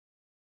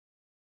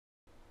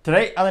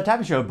Today on the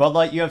Topic Show, Bud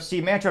Light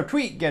UFC matchup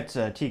tweet gets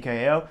a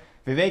TKO.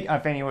 Vivek on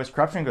Fannie US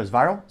corruption goes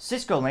viral.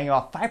 Cisco laying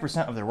off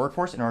 5% of their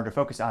workforce in order to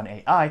focus on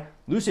AI.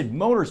 Lucid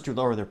Motors to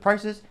lower their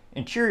prices.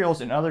 And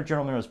Cheerios and other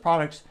General Mills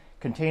products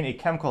contain a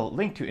chemical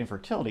linked to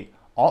infertility.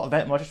 All of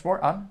that and much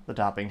more on the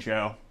Topping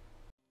Show.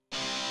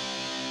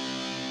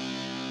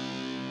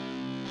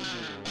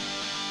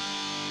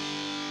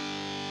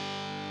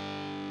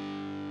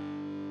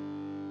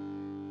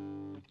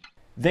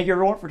 Thank you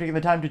everyone for taking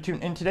the time to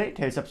tune in today.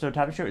 Today's episode of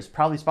Topping Show is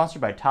proudly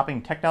sponsored by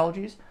Topping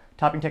Technologies.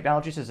 Topping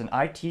Technologies is an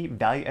IT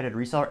value-added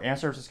reseller and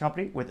services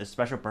company with a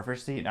special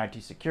proficiency in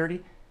IT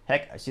security.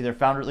 Heck, I see their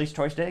founder at least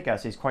twice today. Gotta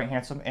say he's quite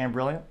handsome and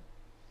brilliant.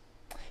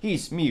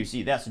 He's me, you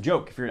see, that's a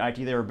joke. If you're an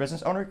IT or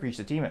business owner, reach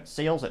the team at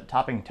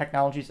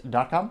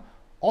sales@toppingtechnologies.com.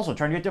 Also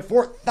trying to get to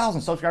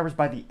 4,000 subscribers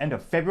by the end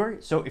of February,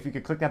 so if you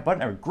could click that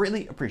button, I would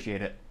greatly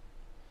appreciate it.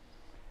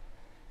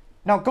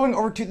 Now, going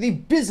over to the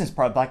business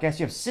part of the podcast,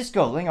 you have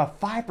Cisco laying off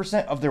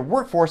 5% of their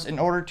workforce in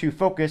order to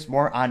focus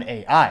more on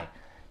AI.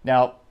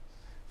 Now,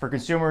 for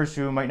consumers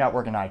who might not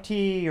work in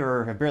IT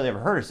or have barely ever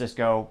heard of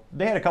Cisco,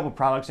 they had a couple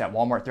products at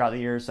Walmart throughout the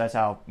years. That's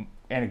how,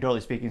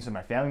 anecdotally speaking, some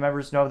of my family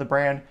members know the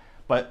brand.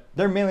 But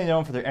they're mainly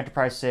known for their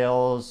enterprise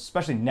sales,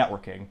 especially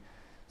networking.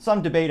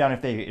 Some debate on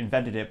if they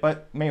invented it,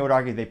 but many would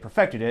argue they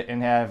perfected it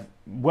and have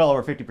well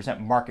over 50%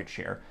 market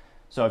share.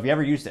 So if you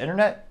ever use the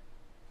internet,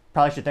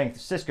 probably should thank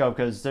Cisco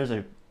because there's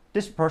a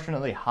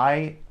disproportionately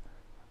high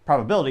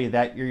probability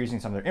that you're using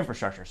some of their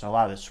infrastructure. So a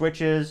lot of the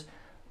switches,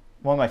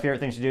 one of my favorite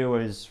things to do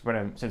is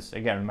since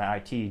again, in my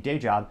IT day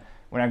job,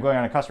 when I'm going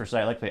on a customer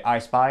site, I like to play I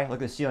Spy, look at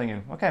the ceiling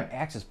and what kind of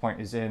access point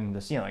is in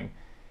the ceiling.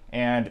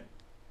 And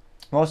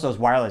most of those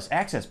wireless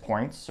access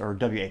points, or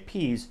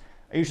WAPs,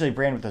 are usually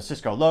branded with a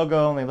Cisco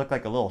logo and they look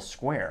like a little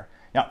square.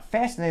 Now,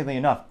 fascinatingly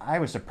enough, I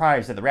was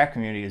surprised that the rap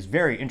community is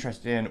very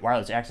interested in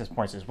wireless access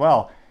points as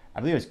well. I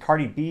believe it was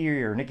Cardi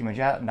B or Nicki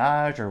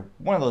Minaj or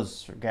one of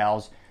those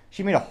gals.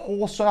 She made a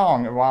whole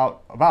song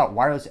about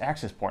wireless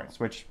access points,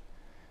 which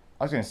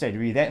I was going to say, to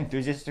be that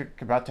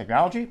enthusiastic about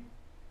technology,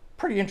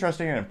 pretty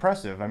interesting and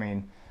impressive. I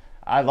mean,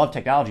 I love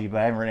technology, but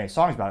I haven't written any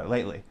songs about it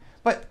lately.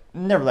 But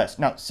nevertheless,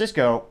 now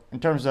Cisco, in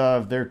terms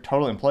of their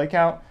total employee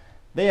count,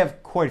 they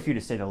have quite a few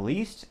to say the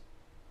least.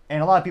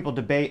 And a lot of people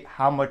debate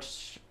how many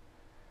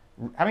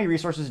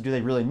resources do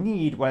they really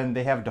need when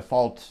they have a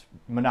default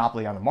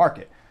monopoly on the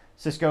market.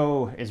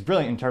 Cisco is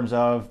brilliant in terms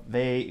of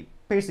they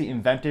basically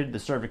invented the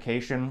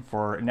certification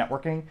for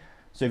networking.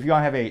 So if you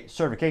want to have a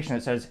certification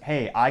that says,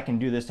 hey, I can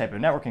do this type of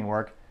networking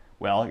work,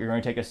 well, you're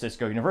going to take a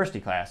Cisco University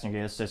class and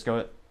get a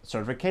Cisco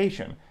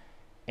certification.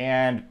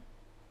 And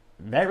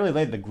that really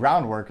laid the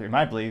groundwork, in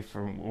my belief,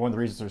 for one of the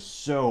reasons they're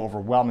so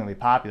overwhelmingly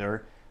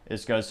popular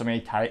is because so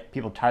many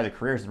people tie their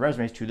careers and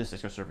resumes to the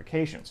Cisco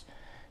certifications.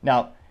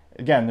 Now,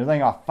 again, they're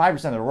laying off 5%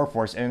 of their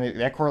workforce, and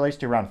that correlates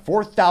to around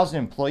 4,000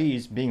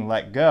 employees being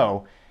let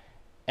go.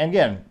 And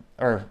again,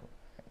 or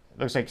it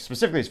looks like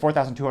specifically it's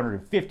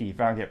 4,250 if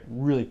I want to get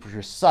really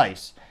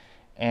precise.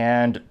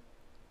 And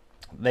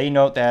they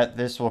note that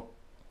this will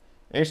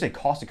actually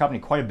cost the company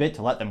quite a bit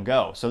to let them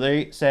go. So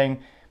they're saying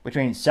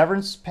between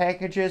severance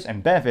packages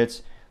and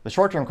benefits, the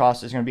short-term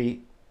cost is going to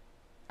be,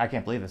 I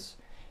can't believe this,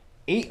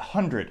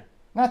 $800,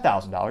 not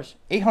 $1,000,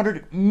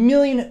 $800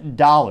 million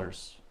to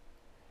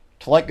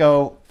let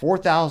go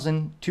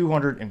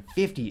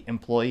 4,250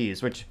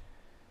 employees, which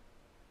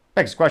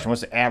begs the question,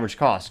 what's the average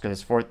cost?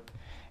 Because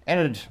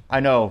and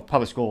I know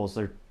public schools,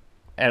 they're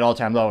at an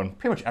all-time low in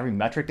pretty much every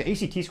metric. The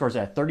ACT score is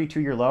at a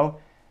 32-year low,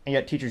 and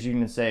yet teachers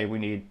unions say we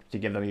need to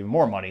give them even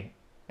more money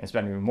and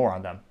spend even more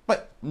on them.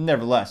 But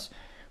nevertheless,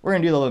 we're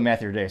going to do a little bit of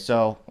math here today.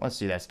 So let's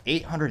see, that's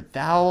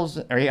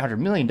 $800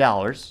 million.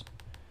 That's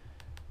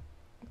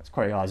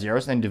quite a lot of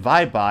zeros. And then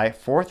divide by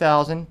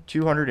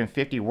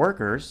 4,250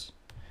 workers.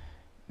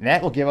 And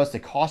that will give us the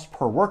cost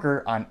per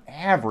worker on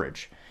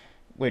average,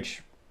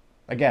 which,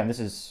 again, this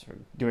is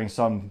doing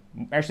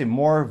actually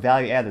more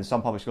value add than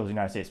some public schools in the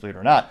United States, believe it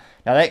or not.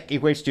 Now that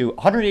equates to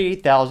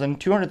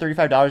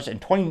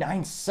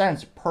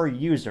 $188,235.29 per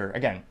user.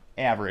 Again,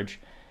 average.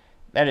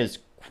 That is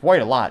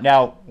quite a lot.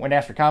 Now, when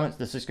asked for comments,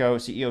 the Cisco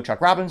CEO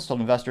Chuck Robbins told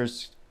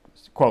investors,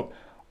 quote,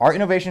 "Our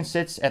innovation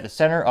sits at the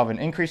center of an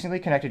increasingly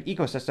connected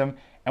ecosystem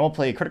and will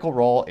play a critical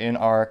role in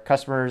our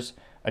customers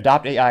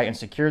adopt AI and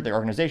secure their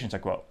organizations,"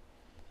 unquote.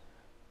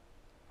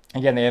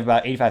 Again, they have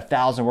about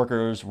 85,000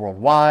 workers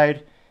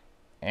worldwide,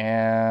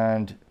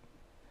 and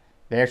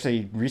they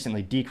actually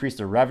recently decreased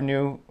their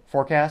revenue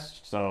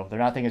forecast, so they're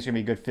not thinking it's going to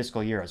be a good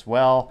fiscal year as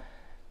well.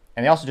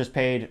 And they also just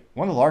paid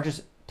one of the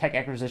largest tech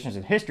acquisitions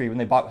in history when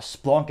they bought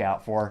Splunk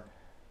out for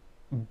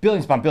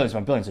billions upon billions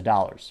upon billions of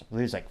dollars. I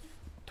believe it's like,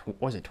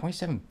 what was it,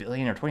 $27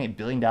 billion or $28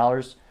 billion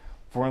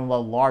for one of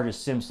the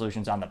largest SIM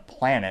solutions on the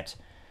planet.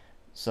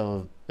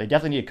 So they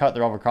definitely need to cut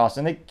their over costs,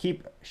 and they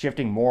keep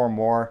shifting more and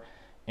more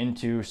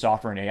into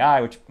software and AI,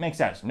 which makes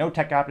sense. No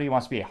tech company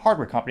wants to be a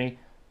hardware company,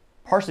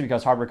 partially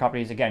because hardware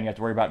companies, again, you have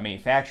to worry about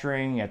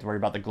manufacturing, you have to worry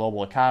about the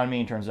global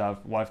economy in terms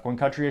of what if one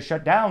country is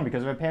shut down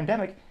because of a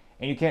pandemic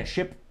and you can't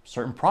ship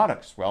certain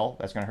products. Well,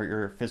 that's going to hurt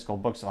your fiscal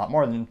books a lot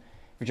more than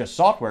If it's just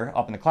software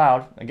up in the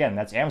cloud, again,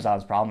 that's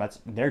Amazon's problem. That's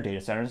their data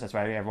centers. That's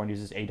why everyone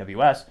uses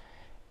AWS.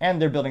 And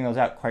they're building those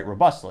out quite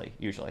robustly,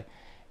 usually.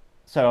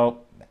 So,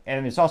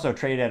 and it's also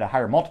traded at a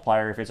higher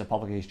multiplier if it's a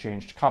publicly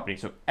exchanged company.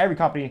 So every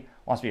company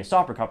wants to be a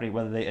software company,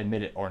 whether they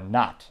admit it or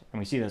not. And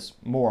we see this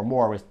more and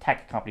more with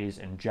tech companies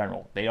in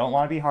general. They don't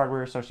want to be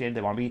hardware associated.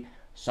 They want to be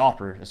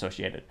software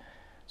associated.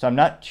 So I'm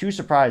not too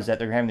surprised that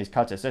they're having these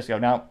cuts at Cisco.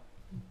 Now,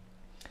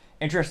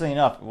 interestingly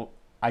enough,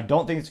 I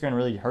don't think it's going to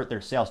really hurt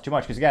their sales too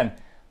much because, again,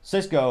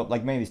 Cisco,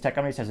 like many of these tech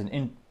companies, has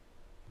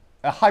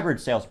a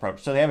hybrid sales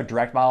approach. So they have a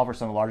direct model for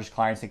some of the largest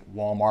clients, like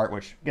Walmart,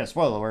 which, again,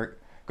 spoiler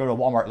alert, go to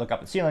Walmart, look up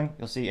at the ceiling,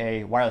 you'll see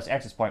a wireless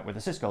access point with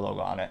a Cisco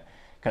logo on it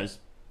because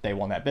they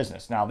won that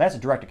business. Now, that's a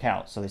direct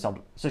account, so they sell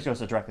Cisco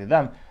sells directly to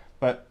them,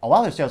 but a lot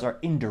of their sales are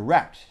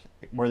indirect,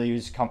 where they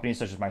use companies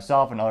such as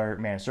myself and other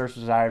managed service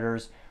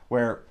providers,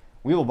 where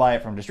we will buy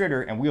it from a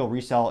distributor and we will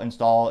resell,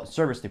 install,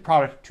 service the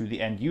product to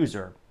the end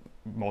user,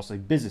 mostly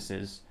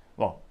businesses.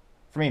 Well,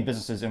 for me,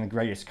 businesses in the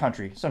greatest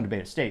country, some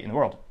debated state in the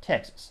world,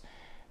 Texas.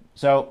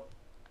 So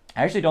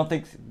I actually don't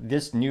think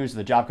this news of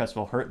the job cuts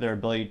will hurt their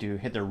ability to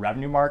hit their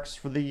revenue marks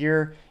for the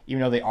year,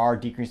 even though they are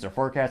decreasing their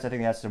forecast. I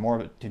think that's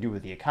more to do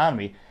with the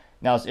economy.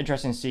 Now, it's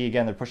interesting to see,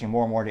 again, they're pushing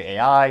more and more to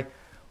AI.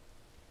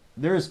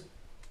 There's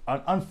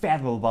an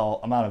unfathomable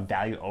amount of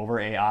value over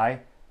AI,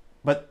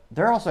 but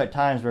there are also at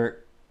times where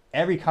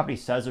every company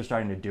says they're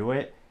starting to do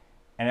it,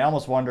 and I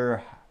almost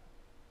wonder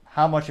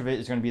how much of it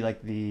is going to be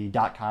like the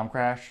dot-com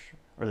crash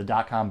or the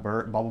dot-com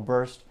bubble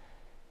burst.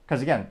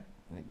 Because, again,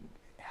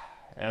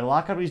 a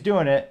lot of companies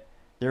doing it.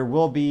 There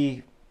will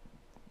be,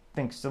 I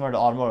think, similar to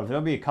automotive, there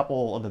will be a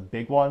couple of the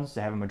big ones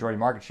that have a majority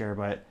market share,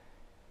 but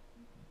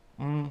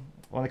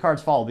when the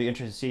cards fall, it'll be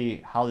interesting to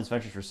see how this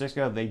ventures for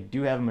Cisco. They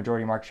do have a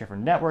majority market share for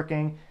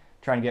networking,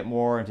 trying to get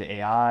more into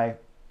AI. I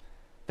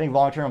think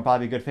long-term will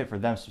probably be a good fit for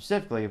them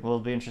specifically, but it'll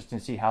be interesting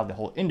to see how the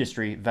whole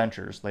industry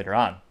ventures later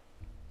on.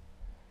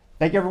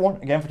 Thank you, everyone,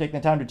 again, for taking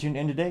the time to tune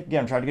in today. Again,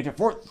 I'm trying to get to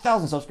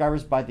 4,000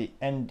 subscribers by the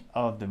end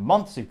of the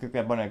month, so if you click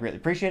that button, I greatly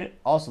appreciate it.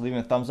 Also, leaving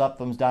a thumbs up,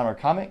 thumbs down, or a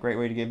comment. Great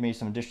way to give me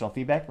some additional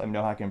feedback. Let me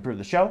know how I can improve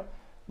the show.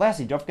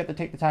 Lastly, don't forget to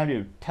take the time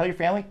to tell your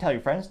family, tell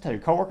your friends, tell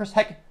your coworkers,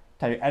 heck,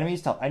 tell your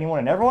enemies, tell anyone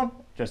and everyone.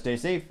 Just stay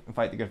safe and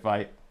fight the good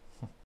fight.